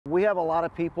We have a lot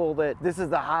of people that this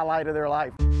is the highlight of their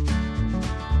life.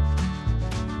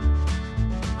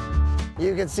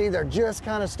 You can see they're just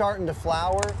kind of starting to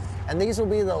flower, and these will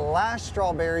be the last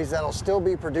strawberries that'll still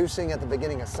be producing at the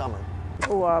beginning of summer.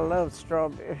 Oh, I love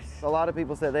strawberries. A lot of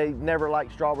people said they never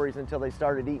liked strawberries until they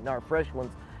started eating our fresh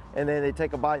ones, and then they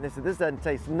take a bite and they said, this doesn't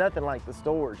taste nothing like the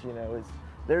stores, you know.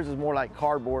 Theirs is more like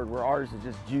cardboard, where ours is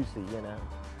just juicy, you know.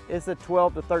 It's a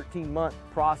 12 to 13 month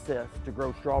process to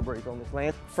grow strawberries on this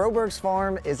land. Froberg's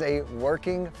farm is a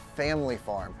working family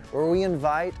farm where we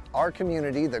invite our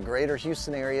community, the greater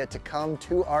Houston area, to come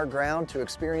to our ground to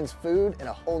experience food in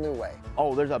a whole new way.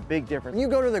 Oh, there's a big difference. When you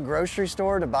go to the grocery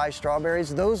store to buy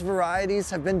strawberries, those varieties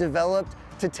have been developed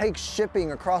to take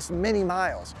shipping across many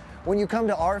miles. When you come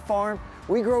to our farm,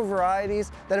 we grow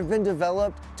varieties that have been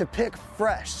developed to pick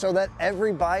fresh so that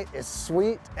every bite is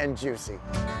sweet and juicy.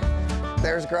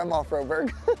 There's Grandma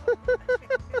Froberg.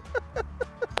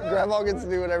 Grandma gets to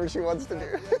do whatever she wants to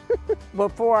do.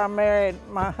 Before I married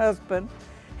my husband,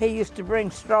 he used to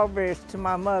bring strawberries to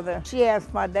my mother. She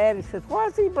asked my daddy, says, why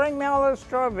does he bring me all those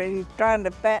strawberries? He's trying to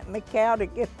fatten the cow to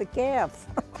get the calves.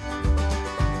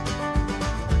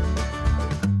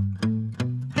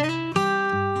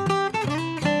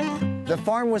 The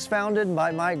farm was founded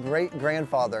by my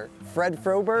great-grandfather, Fred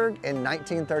Froberg, in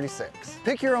 1936.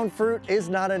 Pick your own fruit is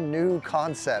not a new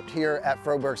concept here at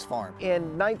Froberg's farm.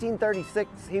 In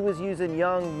 1936, he was using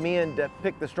young men to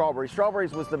pick the strawberries.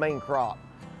 Strawberries was the main crop.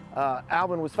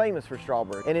 Alvin was famous for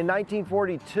strawberries. And in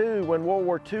 1942, when World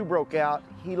War II broke out,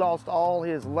 he lost all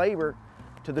his labor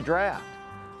to the draft.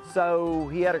 So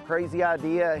he had a crazy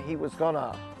idea. He was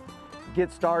gonna get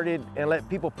started and let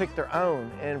people pick their own.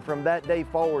 And from that day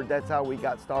forward, that's how we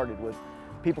got started. Was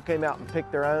people came out and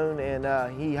picked their own,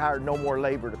 and he hired no more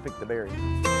labor to pick the berries.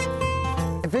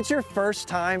 If it's your first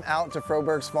time out to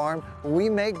Froberg's farm, we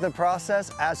make the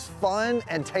process as fun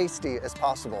and tasty as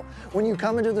possible. When you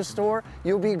come into the store,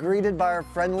 you'll be greeted by our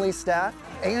friendly staff,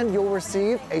 and you'll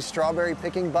receive a strawberry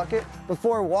picking bucket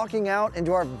before walking out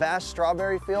into our vast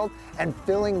strawberry field and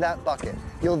filling that bucket.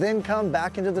 You'll then come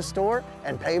back into the store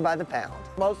and pay by the pound.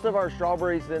 Most of our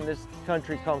strawberries in this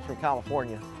country comes from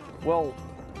California. Well,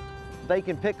 they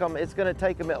can pick them. It's going to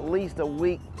take them at least a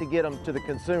week to get them to the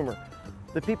consumer.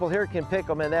 The people here can pick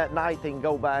them, and that night they can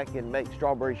go back and make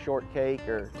strawberry shortcake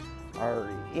or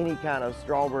any kind of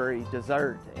strawberry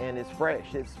dessert, and it's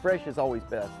fresh. It's fresh is always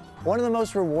best. One of the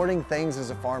most rewarding things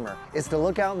as a farmer is to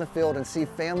look out in the field and see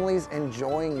families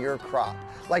enjoying your crop.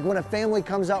 Like when a family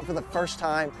comes out for the first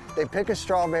time, they pick a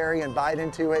strawberry and bite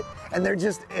into it, and they're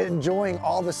just enjoying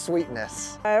all the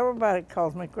sweetness. Everybody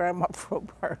calls me Grandma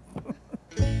Froberg.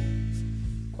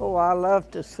 Oh, I love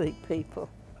to see people.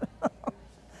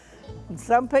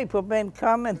 Some people have been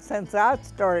coming since I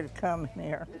started coming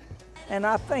here. And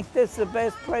I think this is the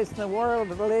best place in the world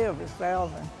to live, is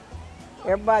Alvin.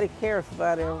 Everybody cares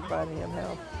about everybody, you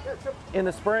know. In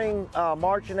the spring,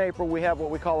 March and April, we have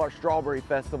what we call our Strawberry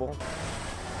Festival.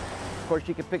 Of course,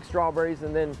 you can pick strawberries,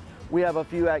 and then we have a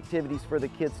few activities for the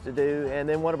kids to do. And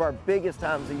then one of our biggest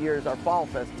times of year is our Fall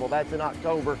Festival. That's in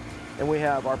October, and we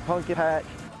have our pumpkin patch,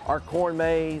 our corn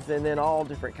maze, and then all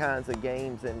different kinds of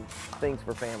games and things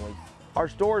for families. Our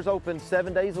store is open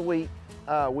 7 days a week.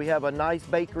 We have a nice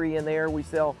bakery in there. We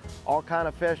sell all kind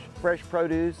of fresh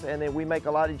produce, and then we make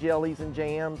a lot of jellies and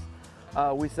jams.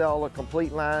 We sell a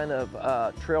complete line of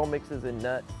trail mixes and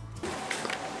nuts.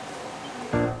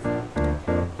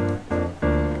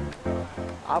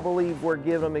 I believe we're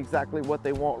giving them exactly what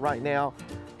they want right now,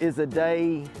 is a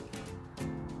day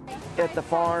at the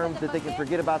farm that they can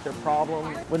forget about their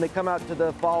problems. When they come out to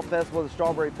the Fall Festival, the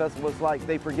Strawberry Festival, it's like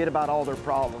they forget about all their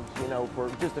problems, you know, for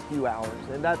just a few hours.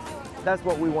 And that's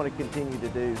what we want to continue to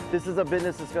do. This is a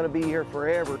business that's going to be here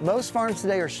forever. Most farms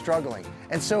today are struggling,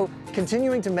 and so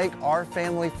continuing to make our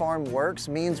family farm works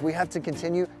means we have to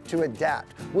continue to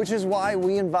adapt, which is why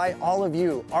we invite all of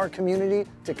you, our community,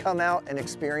 to come out and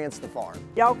experience the farm.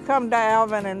 Y'all come to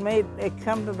Alvin and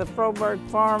come to the Froberg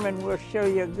farm, and we'll show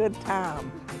you a good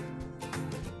time.